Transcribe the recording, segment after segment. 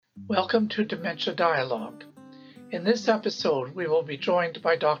Welcome to Dementia Dialogue. In this episode, we will be joined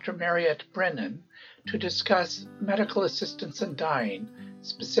by Dr. Mariette Brennan to discuss medical assistance in dying,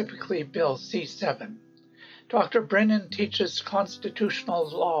 specifically Bill C-7. Dr. Brennan teaches constitutional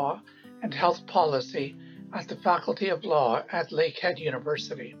law and health policy at the Faculty of Law at Lakehead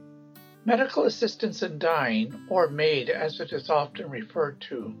University. Medical assistance in dying, or MAID as it is often referred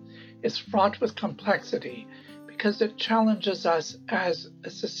to, is fraught with complexity because it challenges us as a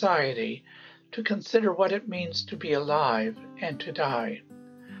society to consider what it means to be alive and to die.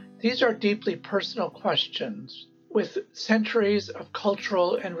 These are deeply personal questions with centuries of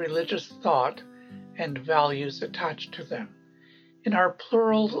cultural and religious thought and values attached to them. In our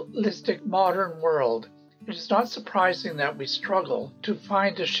pluralistic modern world, it is not surprising that we struggle to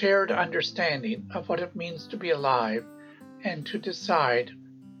find a shared understanding of what it means to be alive and to decide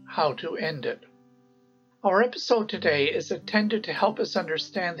how to end it. Our episode today is intended to help us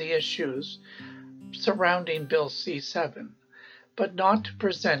understand the issues surrounding Bill C-7, but not to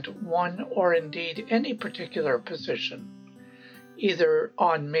present one or indeed any particular position, either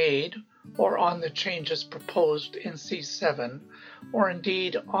on MAID or on the changes proposed in C-7, or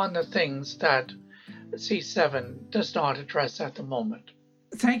indeed on the things that C-7 does not address at the moment.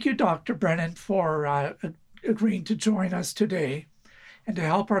 Thank you, Dr. Brennan, for agreeing to join us today and to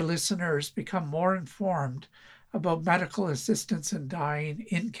help our listeners become more informed about medical assistance in dying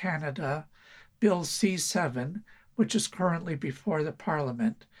in Canada, Bill C-7, which is currently before the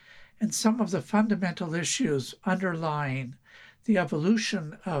Parliament, and some of the fundamental issues underlying the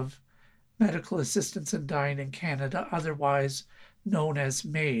evolution of medical assistance in dying in Canada, otherwise known as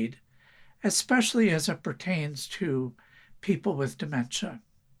MAID, especially as it pertains to people with dementia.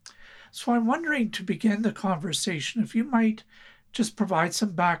 So I'm wondering, to begin the conversation, if you might just provide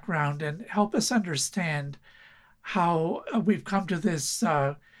some background and help us understand how we've come to this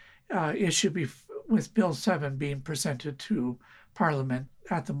issue with Bill 7 being presented to Parliament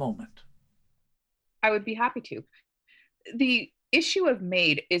at the moment. I would be happy to. The issue of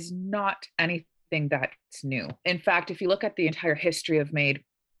MAID is not anything that's new. In fact, if you look at the entire history of MAID,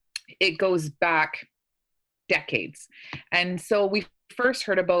 it goes back decades. And so we first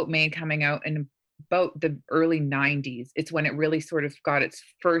heard about MAID coming out in about the early 90s. It's when it really sort of got its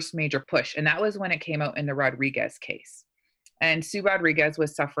first major push. And that was when it came out in the Rodriguez case. And Sue Rodriguez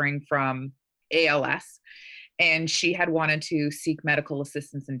was suffering from ALS, and she had wanted to seek medical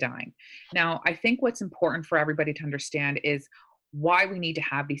assistance in dying. Now, I think what's important for everybody to understand is why we need to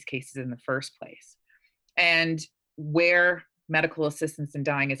have these cases in the first place, and where medical assistance in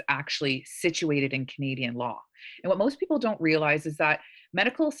dying is actually situated in Canadian law. And what most people don't realize is that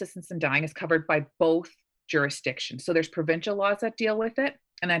medical assistance in dying is covered by both jurisdictions. So there's provincial laws that deal with it,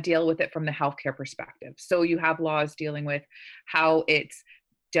 and that deal with it from the healthcare perspective. So you have laws dealing with how it's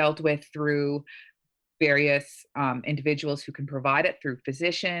dealt with through various individuals who can provide it, through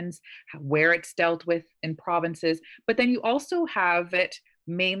physicians, where it's dealt with in provinces. But then you also have it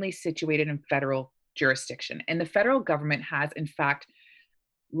mainly situated in federal jurisdiction. And the federal government has, in fact,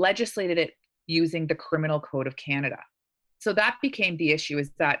 legislated it using the Criminal Code of Canada. So that became the issue, is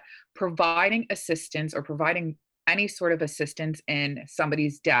that providing assistance or providing any sort of assistance in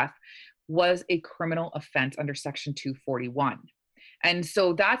somebody's death was a criminal offense under Section 241. And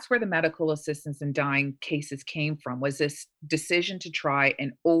so that's where the medical assistance in dying cases came from, was this decision to try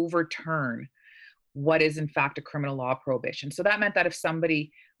and overturn what is in fact a criminal law prohibition. So that meant that if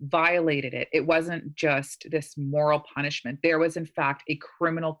somebody violated it, it wasn't just this moral punishment. There was in fact a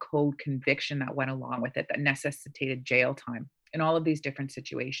criminal code conviction that went along with it that necessitated jail time in all of these different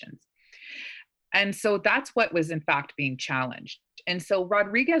situations. And so that's what was in fact being challenged. And so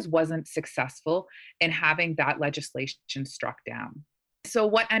Rodriguez wasn't successful in having that legislation struck down. So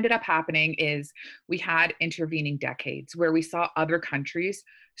what ended up happening is we had intervening decades where we saw other countries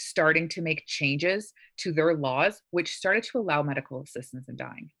starting to make changes to their laws, which started to allow medical assistance in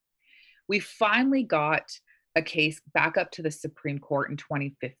dying. We finally got a case back up to the Supreme Court in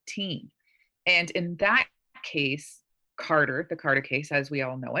 2015. And in that case, the Carter case, as we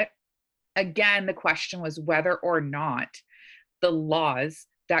all know it, again, the question was whether or not the laws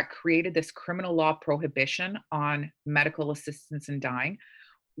that created this criminal law prohibition on medical assistance in dying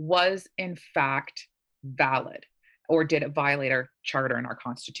was in fact valid, or did it violate our charter and our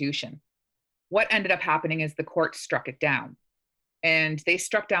constitution. What ended up happening is the court struck it down, and they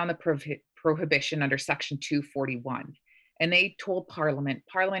struck down the prohibition under Section 241. And they told Parliament,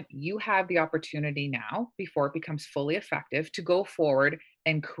 you have the opportunity now, before it becomes fully effective, to go forward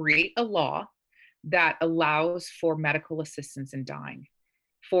and create a law that allows for medical assistance in dying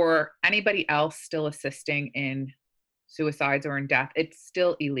for anybody else still assisting in suicides or in death, it's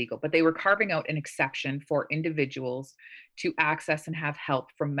still illegal. But they were carving out an exception for individuals to access and have help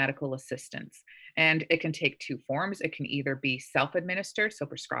from medical assistance. And it can take two forms. It can either be self-administered, so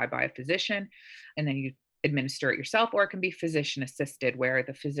prescribed by a physician, and then you administer it yourself, or it can be physician assisted, where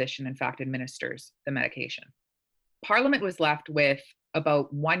the physician, in fact, administers the medication. Parliament was left with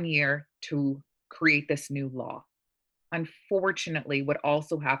about 1 year to create this new law. Unfortunately, what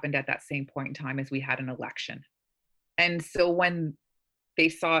also happened at that same point in time is we had an election. And so when they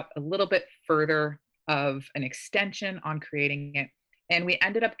sought a little bit further of an extension on creating it, and we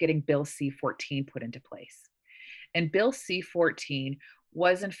ended up getting Bill C-14 put into place. And Bill C-14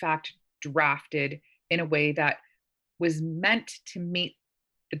 was in fact drafted in a way that was meant to meet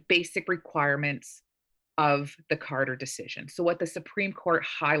the basic requirements of the Carter decision. So what the Supreme Court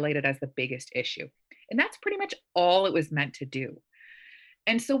highlighted as the biggest issue. And that's pretty much all it was meant to do.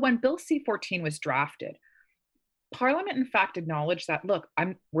 And so when Bill C-14 was drafted, Parliament in fact acknowledged that, look,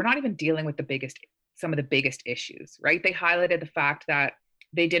 we're not even dealing with some of the biggest issues, right? They highlighted the fact that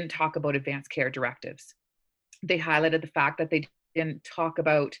they didn't talk about advanced care directives. They highlighted the fact that they didn't talk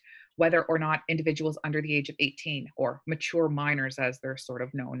about whether or not individuals under the age of 18, or mature minors as they're sort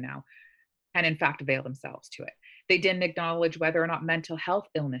of known now, can in fact avail themselves to it. They didn't acknowledge whether or not mental health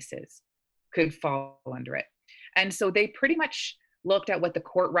illnesses could fall under it. And so they pretty much looked at what the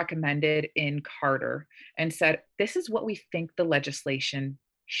court recommended in Carter and said, this is what we think the legislation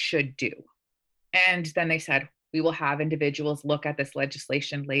should do. And then they said, we will have individuals look at this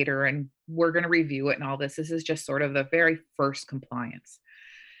legislation later and we're going to review it and all this. This is just sort of the very first compliance.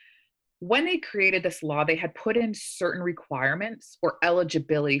 When they created this law, they had put in certain requirements or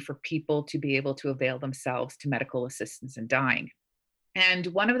eligibility for people to be able to avail themselves to medical assistance in dying. And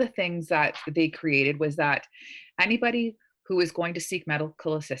one of the things that they created was that anybody who was going to seek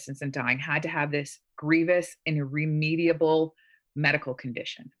medical assistance in dying had to have this grievous and irremediable medical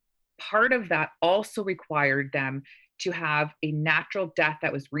condition. Part of that also required them to have a natural death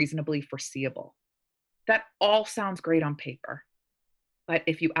that was reasonably foreseeable. That all sounds great on paper. But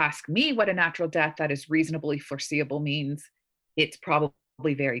if you ask me what a natural death that is reasonably foreseeable means, it's probably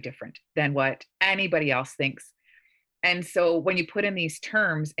very different than what anybody else thinks. And so when you put in these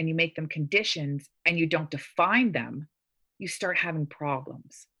terms and you make them conditions and you don't define them, you start having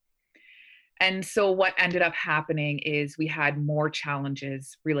problems. And so what ended up happening is we had more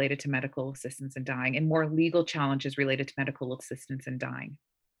challenges related to medical assistance in dying and more legal challenges related to medical assistance in dying.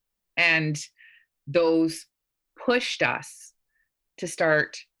 And those pushed us to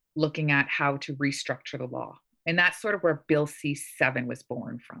start looking at how to restructure the law. And that's sort of where Bill C-7 was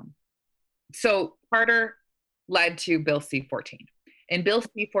born from. So Carter led to Bill C-14. In Bill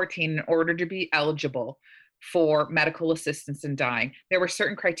C-14, in order to be eligible for medical assistance in dying, there were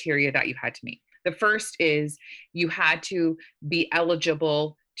certain criteria that you had to meet. The first is you had to be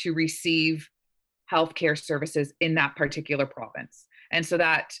eligible to receive healthcare services in that particular province. And so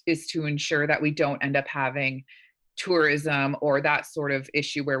that is to ensure that we don't end up having tourism or that sort of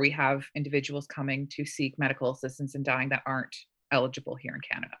issue where we have individuals coming to seek medical assistance in dying that aren't eligible here in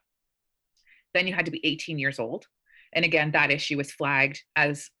Canada. Then you had to be 18 years old. And again, that issue was flagged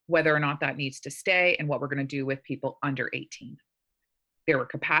as whether or not that needs to stay and what we're going to do with people under 18. There were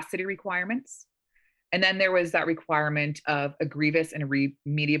capacity requirements. And then there was that requirement of a grievous and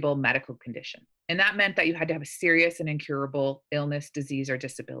irremediable medical condition. And that meant that you had to have a serious and incurable illness, disease, or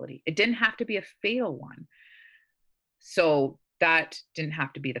disability. It didn't have to be a fatal one. So that didn't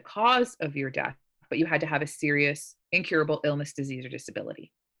have to be the cause of your death, but you had to have a serious, incurable illness, disease, or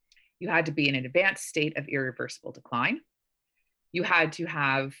disability. You had to be in an advanced state of irreversible decline. You had to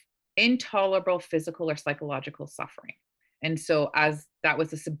have intolerable physical or psychological suffering. And so as that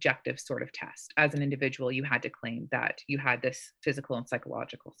was a subjective sort of test, as an individual, you had to claim that you had this physical and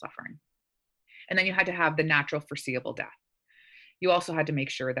psychological suffering. And then you had to have the natural foreseeable death. You also had to make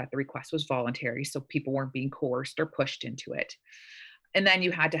sure that the request was voluntary, so people weren't being coerced or pushed into it. And then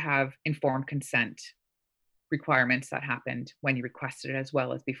you had to have informed consent requirements that happened when you requested it as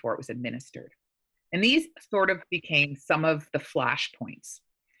well as before it was administered. And these sort of became some of the flashpoints.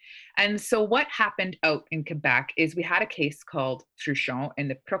 And so what happened out in Quebec is we had a case called Truchon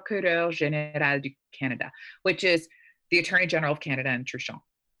and the Procureur Général du Canada, which is the Attorney General of Canada and Truchon.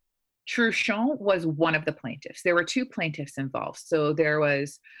 Truchon was one of the plaintiffs. There were two plaintiffs involved. So there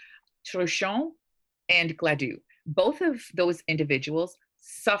was Truchon and Gladue. Both of those individuals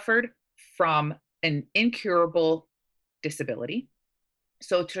suffered from an incurable disability.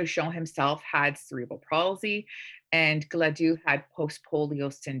 So Truchon himself had cerebral palsy and Gladue had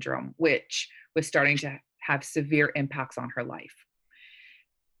post-polio syndrome, which was starting to have severe impacts on her life.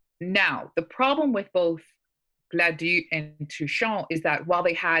 Now, the problem with both Gladue and Truchon is that while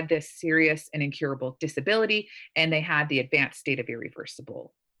they had this serious and incurable disability and they had the advanced state of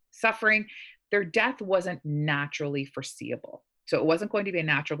irreversible suffering, their death wasn't naturally foreseeable. So it wasn't going to be a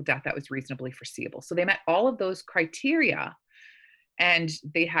natural death that was reasonably foreseeable. So they met all of those criteria and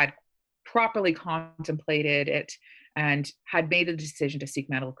they had properly contemplated it and had made a decision to seek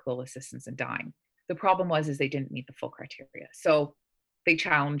medical assistance in dying. The problem was is they didn't meet the full criteria. So they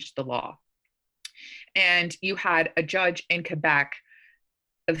challenged the law. And you had a judge in Quebec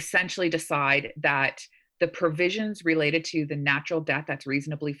essentially decide that the provisions related to the natural death that's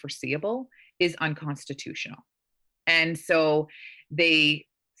reasonably foreseeable is unconstitutional. And so they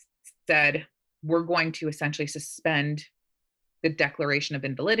said, we're going to essentially suspend the declaration of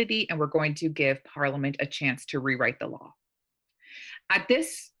invalidity and we're going to give Parliament a chance to rewrite the law. At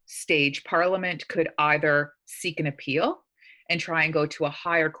this stage, Parliament could either seek an appeal and try and go to a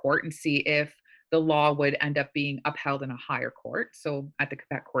higher court and see if the law would end up being upheld in a higher court, so at the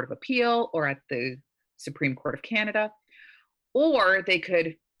Quebec Court of Appeal or at the Supreme Court of Canada, or they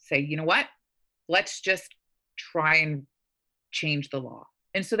could say, you know what, let's just try and change the law.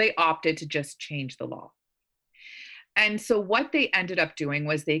 And so they opted to just change the law. And so what they ended up doing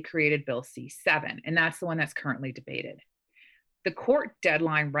was they created Bill C-7, and that's the one that's currently debated. The court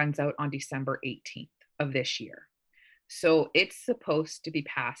deadline runs out on December 18th of this year. So it's supposed to be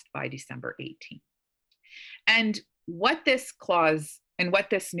passed by December 18th. And what this clause and what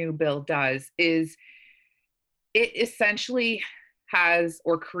this new bill does is it essentially has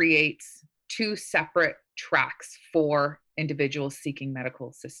or creates two separate tracks for individuals seeking medical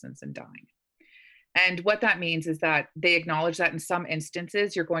assistance in dying. And what that means is that they acknowledge that in some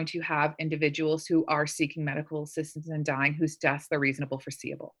instances, you're going to have individuals who are seeking medical assistance in dying whose deaths are reasonably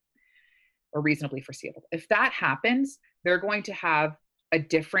foreseeable. If that happens, they're going to have a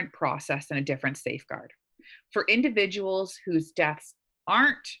different process and a different safeguard. For individuals whose deaths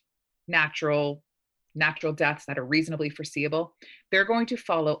aren't natural deaths that are reasonably foreseeable, they're going to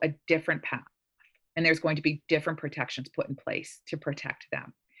follow a different path. And there's going to be different protections put in place to protect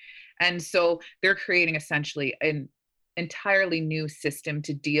them. And so they're creating essentially an entirely new system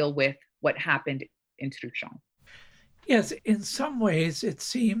to deal with what happened in Truchon. Yes, in some ways it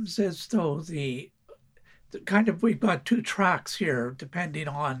seems as though the kind of we've got two tracks here depending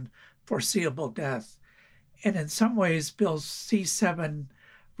on foreseeable death. And in some ways, Bill C-7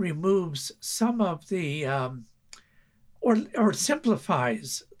 removes some of the, or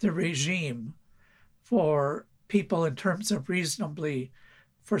simplifies the regime for people in terms of reasonably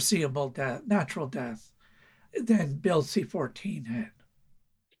foreseeable death, natural death, than Bill C-14 had.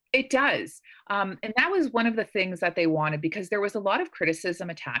 It does. And that was one of the things that they wanted because there was a lot of criticism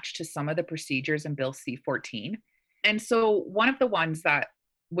attached to some of the procedures in Bill C-14. And so one of the ones that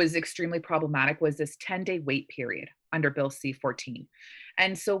was extremely problematic was this 10-day wait period under Bill C-14.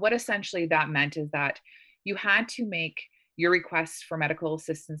 And so what essentially that meant is that you had to make your request for medical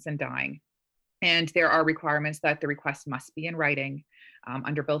assistance in dying. And there are requirements that the request must be in writing.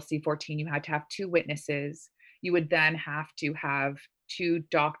 Under Bill C-14, you had to have 2 witnesses. You would then have to have 2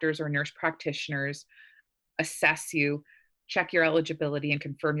 doctors or nurse practitioners assess you, check your eligibility, and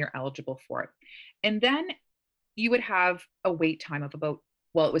confirm you're eligible for it. And then you would have a wait time of about,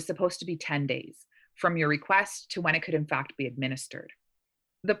 well, it was supposed to be 10 days from your request to when it could in fact be administered.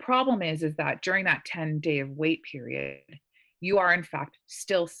 The problem is that during that 10-day wait period, you are in fact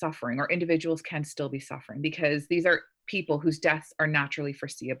still suffering, or individuals can still be suffering, because these are people whose deaths are naturally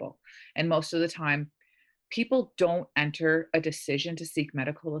foreseeable. And most of the time, people don't enter a decision to seek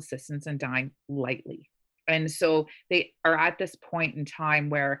medical assistance in dying lightly. And so they are at this point in time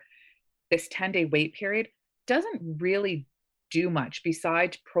where this 10-day wait period doesn't really do much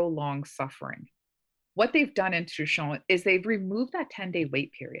besides prolong suffering. What they've done in Truchon is they've removed that 10-day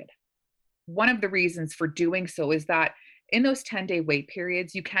wait period. One of the reasons for doing so is that in those 10-day wait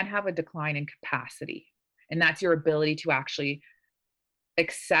periods, you can have a decline in capacity. And that's your ability to actually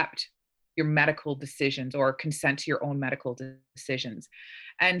accept your medical decisions or consent to your own medical decisions.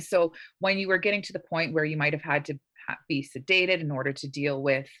 And so when you were getting to the point where you might have had to be sedated in order to deal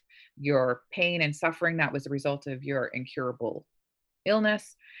with your pain and suffering that was a result of your incurable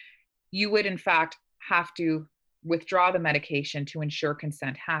illness, you would in fact have to withdraw the medication to ensure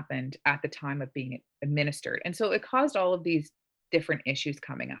consent happened at the time of being administered. And so it caused all of these different issues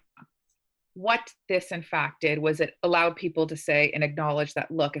coming up. What this in fact did was it allowed people to say and acknowledge that,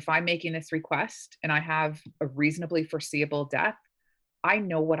 look, if I'm making this request and I have a reasonably foreseeable death, I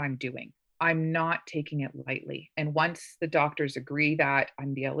know what I'm doing. I'm not taking it lightly. And once the doctors agree that I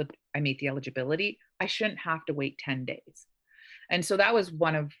meet the eligibility, I shouldn't have to wait 10 days. And so that was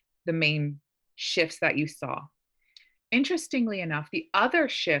one of the main shifts that you saw Interestingly enough, the other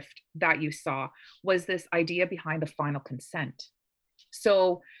shift that you saw was this idea behind the final consent.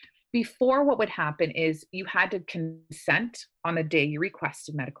 So before, what would happen is you had to consent on the day you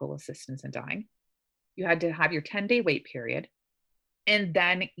requested medical assistance in dying. You had to have your 10-day wait period. And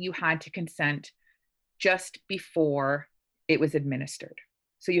then you had to consent just before it was administered.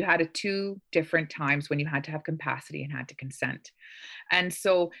 So you had two different times when you had to have capacity and had to consent. And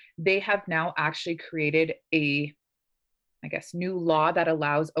so they have now actually created a, I guess, new law that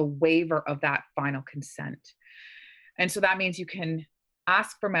allows a waiver of that final consent. And so that means you can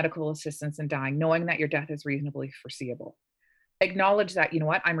ask for medical assistance in dying, knowing that your death is reasonably foreseeable. Acknowledge that, you know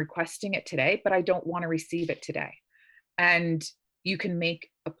what, I'm requesting it today, but I don't want to receive it today. And you can make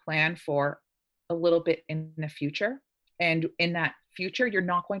a plan for a little bit in the future. And in that future, you're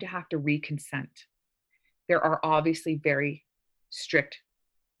not going to have to reconsent. There are obviously very strict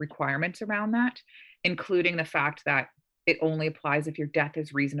requirements around that, including the fact that it only applies if your death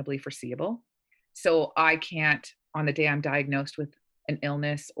is reasonably foreseeable. So I can't, on the day I'm diagnosed with an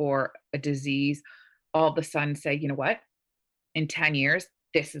illness or a disease, all of a sudden say, you know what, in 10 years,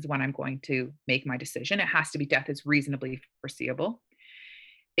 this is when I'm going to make my decision. It has to be death is reasonably foreseeable.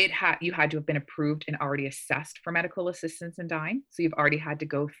 You had to have been approved and already assessed for medical assistance in dying. So you've already had to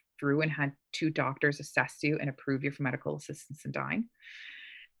go through and had 2 doctors assess you and approve you for medical assistance in dying.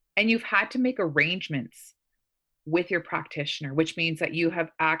 And you've had to make arrangements with your practitioner, which means that you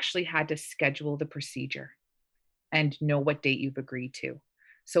have actually had to schedule the procedure and know what date you've agreed to.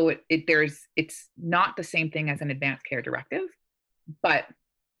 So it's not the same thing as an advanced care directive, but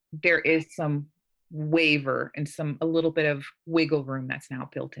there is some waiver and a little bit of wiggle room that's now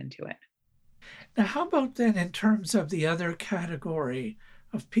built into it. Now, how about then in terms of the other category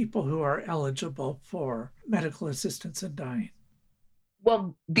of people who are eligible for medical assistance in dying?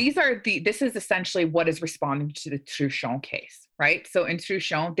 Well, this is essentially what is responding to the Truchon case, right? So in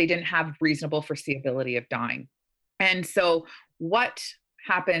Truchon, they didn't have reasonable foreseeability of dying. And so what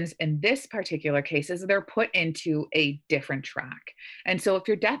happens in this particular case is they're put into a different track. And so if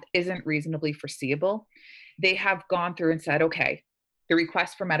your death isn't reasonably foreseeable, they have gone through and said, okay, the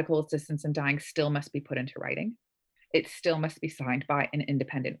request for medical assistance in dying still must be put into writing. It still must be signed by an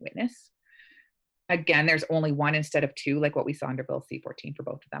independent witness. Again, there's only 1 instead of 2, like what we saw under Bill C-14 for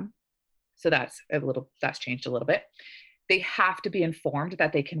both of them. So that's changed a little bit. They have to be informed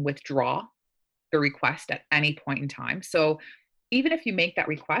that they can withdraw the request at any point in time. So even if you make that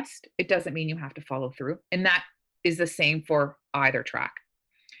request, it doesn't mean you have to follow through. And that is the same for either track.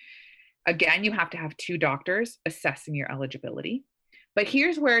 Again, you have to have 2 doctors assessing your eligibility. But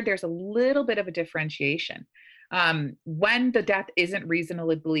here's where there's a little bit of a differentiation. When the death isn't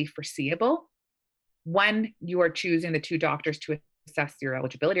reasonably foreseeable, when you are choosing the 2 doctors to assess your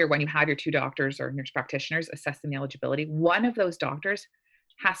eligibility, or when you have your 2 doctors or nurse practitioners assessing the eligibility, one of those doctors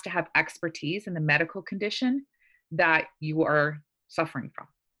has to have expertise in the medical condition that you are suffering from.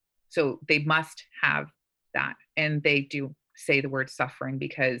 So they must have that. And they do say the word suffering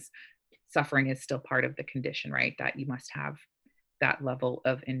because suffering is still part of the condition, right? That you must have that level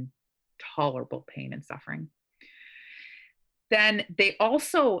of intolerable pain and suffering. Then they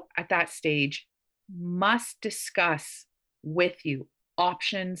also, at that stage, must discuss with you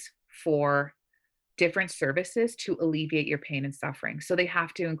options for different services to alleviate your pain and suffering. So they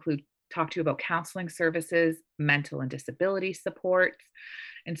have to talk to you about counseling services, mental and disability support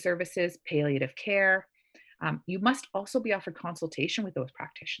and services, palliative care. You must also be offered consultation with those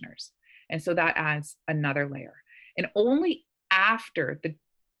practitioners. And so that adds another layer. And only after the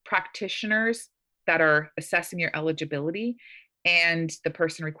practitioners that are assessing your eligibility and the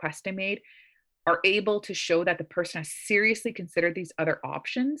person requesting MAID are able to show that the person has seriously considered these other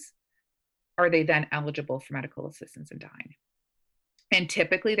options, are they then eligible for medical assistance in dying? And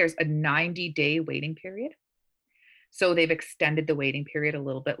typically there's a 90-day waiting period. So they've extended the waiting period a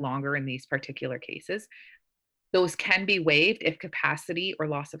little bit longer in these particular cases. Those can be waived if capacity or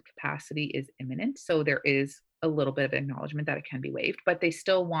loss of capacity is imminent. So there is a little bit of acknowledgement that it can be waived, but they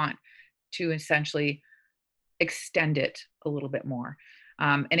still want to essentially extend it a little bit more.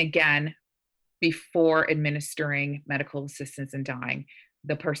 And again, before administering medical assistance in dying,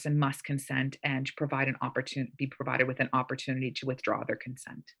 the person must consent and be provided with an opportunity to withdraw their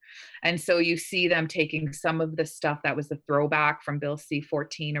consent. And so you see them taking some of the stuff that was the throwback from Bill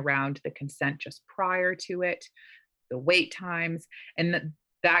C-14 around the consent just prior to it, the wait times, and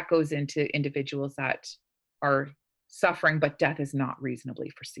that goes into individuals that are suffering, but death is not reasonably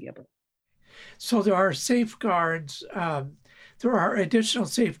foreseeable. So there are safeguards, there are additional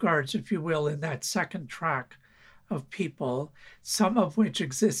safeguards, if you will, in that second track of people, some of which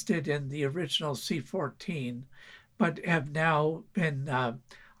existed in the original C-14, but have now been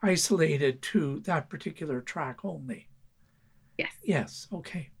isolated to that particular track only. Yes. Yes,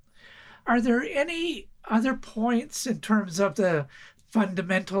 okay. Are there any other points in terms of the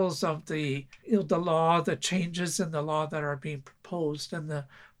fundamentals of the law, the changes in the law that are being proposed, and the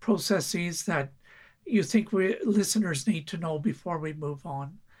processes that you think listeners need to know before we move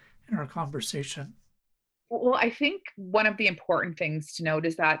on in our conversation? Well, I think one of the important things to note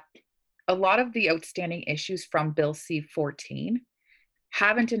is that a lot of the outstanding issues from Bill C-14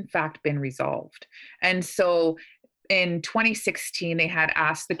 haven't in fact been resolved. And so in 2016, they had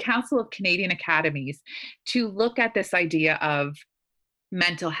asked the Council of Canadian Academies to look at this idea of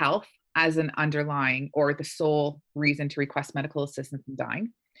mental health as an underlying or the sole reason to request medical assistance in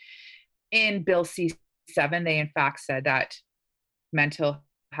dying. In Bill C-7, they in fact said that mental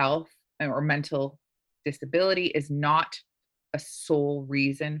health or mental disability is not a sole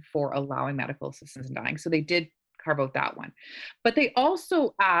reason for allowing medical assistance in dying. So they did carve out that one. But they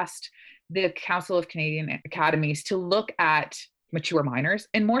also asked the Council of Canadian Academies to look at mature minors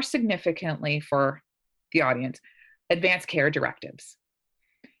and, more significantly for the audience, advanced care directives.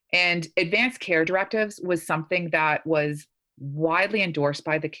 And advanced care directives was something that was widely endorsed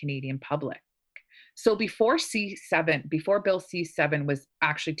by the Canadian public. So before Bill C-7 was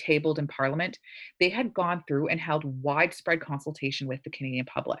actually tabled in Parliament, they had gone through and held widespread consultation with the Canadian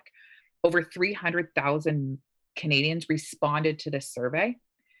public. Over 300,000 Canadians responded to this survey.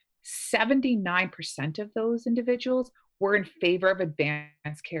 79% of those individuals were in favor of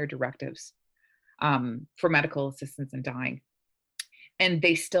advanced care directives for medical assistance in dying. And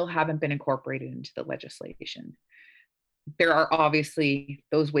they still haven't been incorporated into the legislation. There are obviously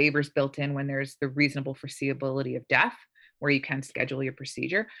those waivers built in when there's the reasonable foreseeability of death, where you can schedule your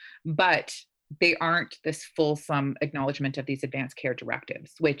procedure, but they aren't this fulsome acknowledgement of these advanced care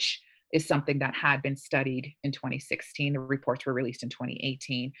directives, which is something that had been studied in 2016. The reports were released in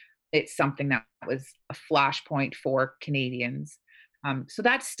 2018. It's something that was a flashpoint for Canadians. So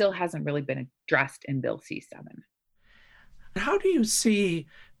that still hasn't really been addressed in Bill C-7. How do you see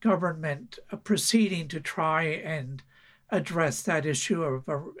government proceeding to try and address that issue of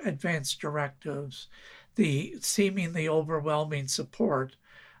advanced directives, the seemingly overwhelming support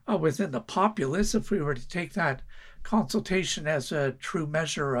within the populace, if we were to take that consultation as a true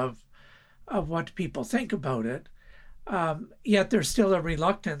measure of what people think about it? Yet there's still a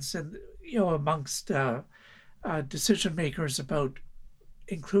reluctance, amongst decision makers about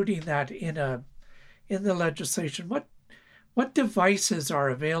including that in the legislation. What devices are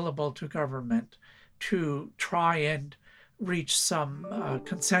available to government to try and reach some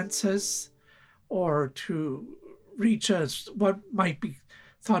consensus, or to reach what might be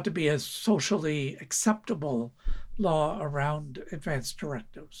thought to be a socially acceptable law around advanced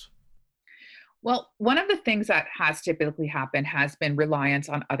directives? Well, one of the things that has typically happened has been reliance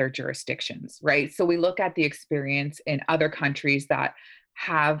on other jurisdictions, right? So we look at the experience in other countries that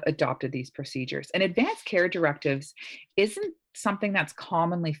have adopted these procedures. And advanced care directives isn't something that's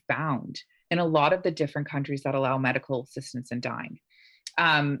commonly found in a lot of the different countries that allow medical assistance in dying.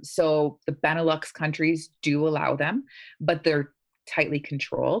 So the Benelux countries do allow them, but they're tightly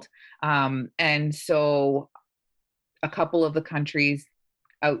controlled. And so a couple of the countries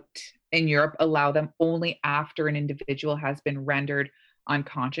out in Europe allow them only after an individual has been rendered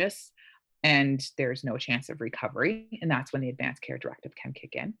unconscious and there's no chance of recovery. And that's when the advanced care directive can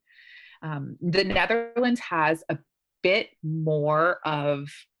kick in. The Netherlands has a bit more of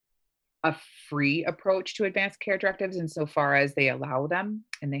a free approach to advanced care directives insofar as they allow them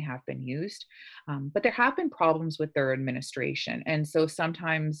and they have been used. But there have been problems with their administration. And so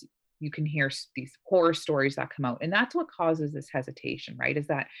sometimes you can hear these horror stories that come out. And that's what causes this hesitation, right? Is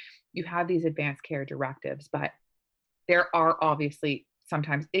that you have these advanced care directives, but there are obviously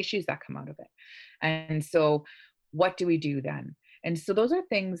sometimes issues that come out of it. And so what do we do then? And so those are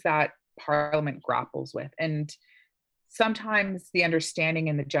things that Parliament grapples with. And sometimes the understanding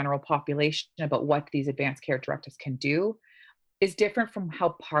in the general population about what these advanced care directives can do is different from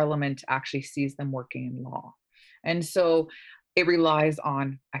how Parliament actually sees them working in law. And so it relies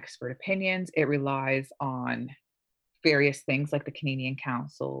on expert opinions. It relies on various things like the Canadian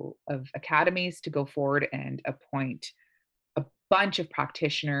Council of Academies to go forward and appoint a bunch of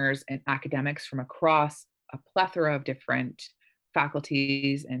practitioners and academics from across a plethora of different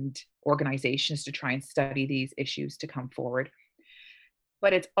faculties and organizations to try and study these issues to come forward.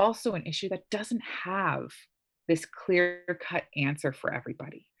 But it's also an issue that doesn't have this clear-cut answer for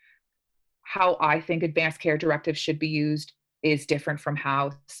everybody. How I think advanced care directives should be used is different from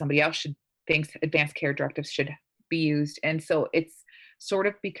how somebody else thinks advanced care directives should be used. And so it's sort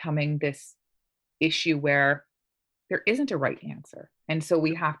of becoming this issue where there isn't a right answer. And so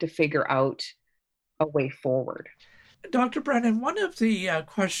we have to figure out a way forward. Dr. Brennan, one of the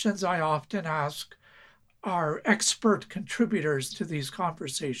questions I often ask our expert contributors to these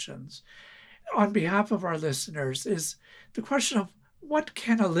conversations on behalf of our listeners is the question of what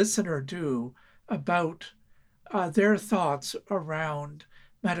can a listener do about their thoughts around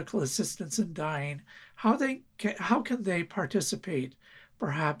medical assistance in dying, how can they participate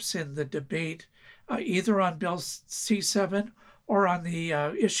perhaps in the debate either on Bill C7 or on the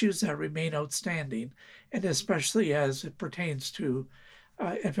issues that remain outstanding, and especially as it pertains to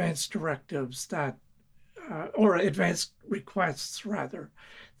advance directives that or advanced requests rather,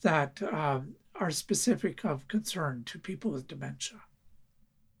 that are specific of concern to people with dementia?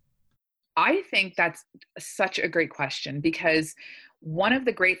 I think that's such a great question, because one of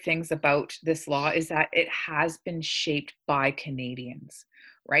the great things about this law is that it has been shaped by Canadians,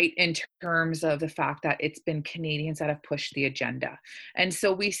 right? In terms of the fact that it's been Canadians that have pushed the agenda. And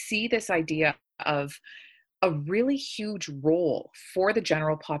so we see this idea of a really huge role for the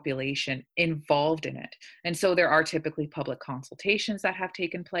general population involved in it. And so there are typically public consultations that have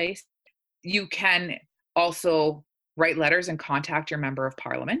taken place. You can also write letters and contact your member of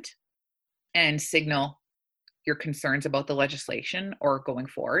parliament and signal your concerns about the legislation or going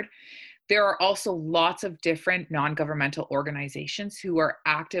forward. There are also lots of different non-governmental organizations who are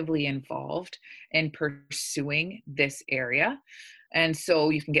actively involved in pursuing this area. And so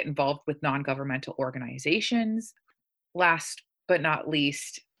you can get involved with non-governmental organizations. Last but not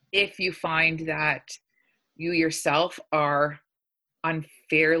least, if you find that you yourself are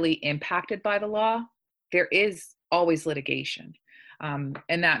unfairly impacted by the law, there is always litigation. And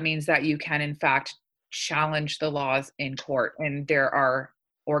that means that you can, in fact, challenge the laws in court. And there are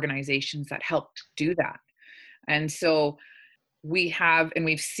organizations that help do that. And so we've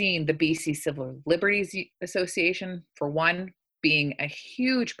seen the BC Civil Liberties Association, for one, being a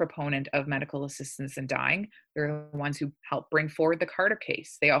huge proponent of medical assistance in dying. They're the ones who helped bring forward the Carter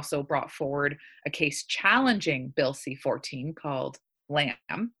case. They also brought forward a case challenging Bill C-14 called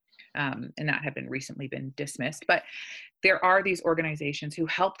Lamb, and that had recently been dismissed. But there are these organizations who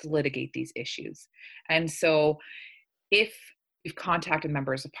helped litigate these issues. And so if you've contacted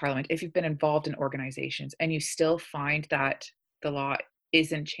members of parliament, if you've been involved in organizations and you still find that the law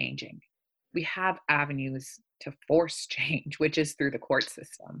isn't changing, we have avenues to force change, which is through the court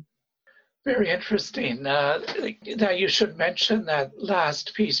system. Very interesting that you should mention that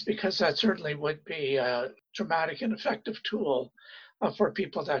last piece, because that certainly would be a dramatic and effective tool for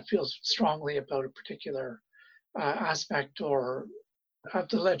people that feel strongly about a particular aspect or of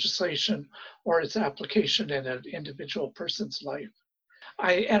the legislation or its application in an individual person's life.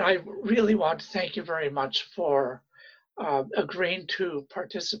 I really want to thank you very much for agreeing to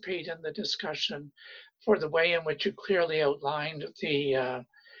participate in the discussion, for the way in which you clearly outlined the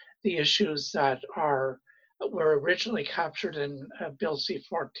issues that were originally captured in Bill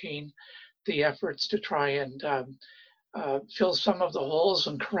C-14, the efforts to try and fill some of the holes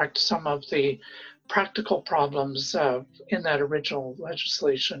and correct some of the practical problems in that original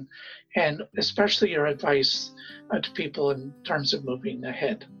legislation, and especially your advice to people in terms of moving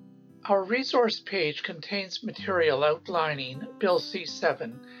ahead. Our resource page contains material outlining Bill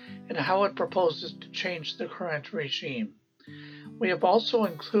C-7 and how it proposes to change the current regime. We have also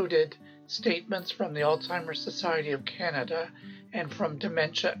included statements from the Alzheimer's Society of Canada and from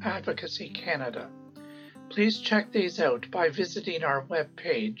Dementia Advocacy Canada. Please check these out by visiting our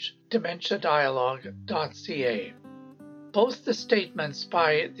webpage, dementiadialogue.ca. Both the statements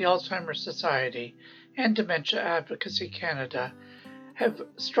by the Alzheimer's Society and Dementia Advocacy Canada have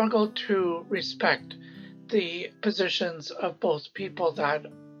struggled to respect the positions of both people that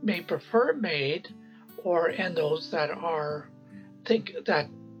may prefer MAID and those that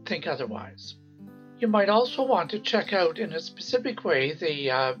think otherwise. You might also want to check out in a specific way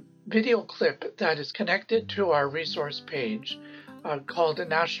the video clip that is connected to our resource page called A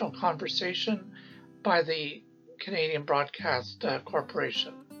National Conversation by the Canadian Broadcast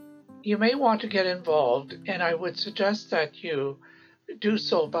Corporation. You may want to get involved, and I would suggest that you do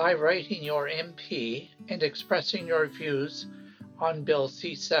so by writing your MP and expressing your views on Bill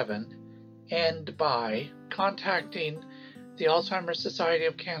C-7, and by contacting the Alzheimer's Society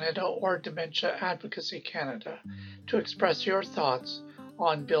of Canada or Dementia Advocacy Canada to express your thoughts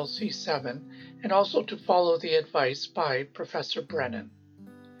on Bill C-7, and also to follow the advice by Professor Brennan.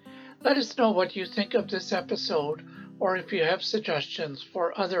 Let us know what you think of this episode, or if you have suggestions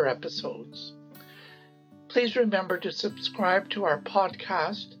for other episodes. Please remember to subscribe to our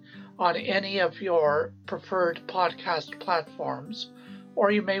podcast on any of your preferred podcast platforms,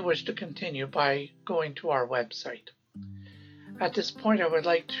 or you may wish to continue by going to our website. At this point, I would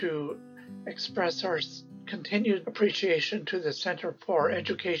like to express our continued appreciation to the Center for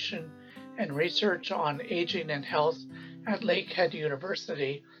Education and Research on Aging and Health at Lakehead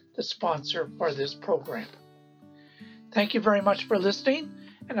University, the sponsor for this program. Thank you very much for listening,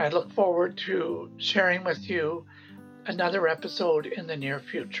 and I look forward to sharing with you another episode in the near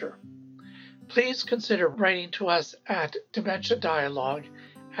future. Please consider writing to us at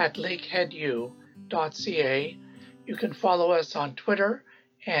dementiadialogue@lakeheadu.ca. You can follow us on Twitter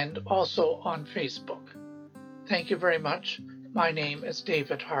and also on Facebook. Thank you very much. My name is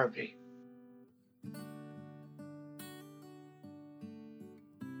David Harvey.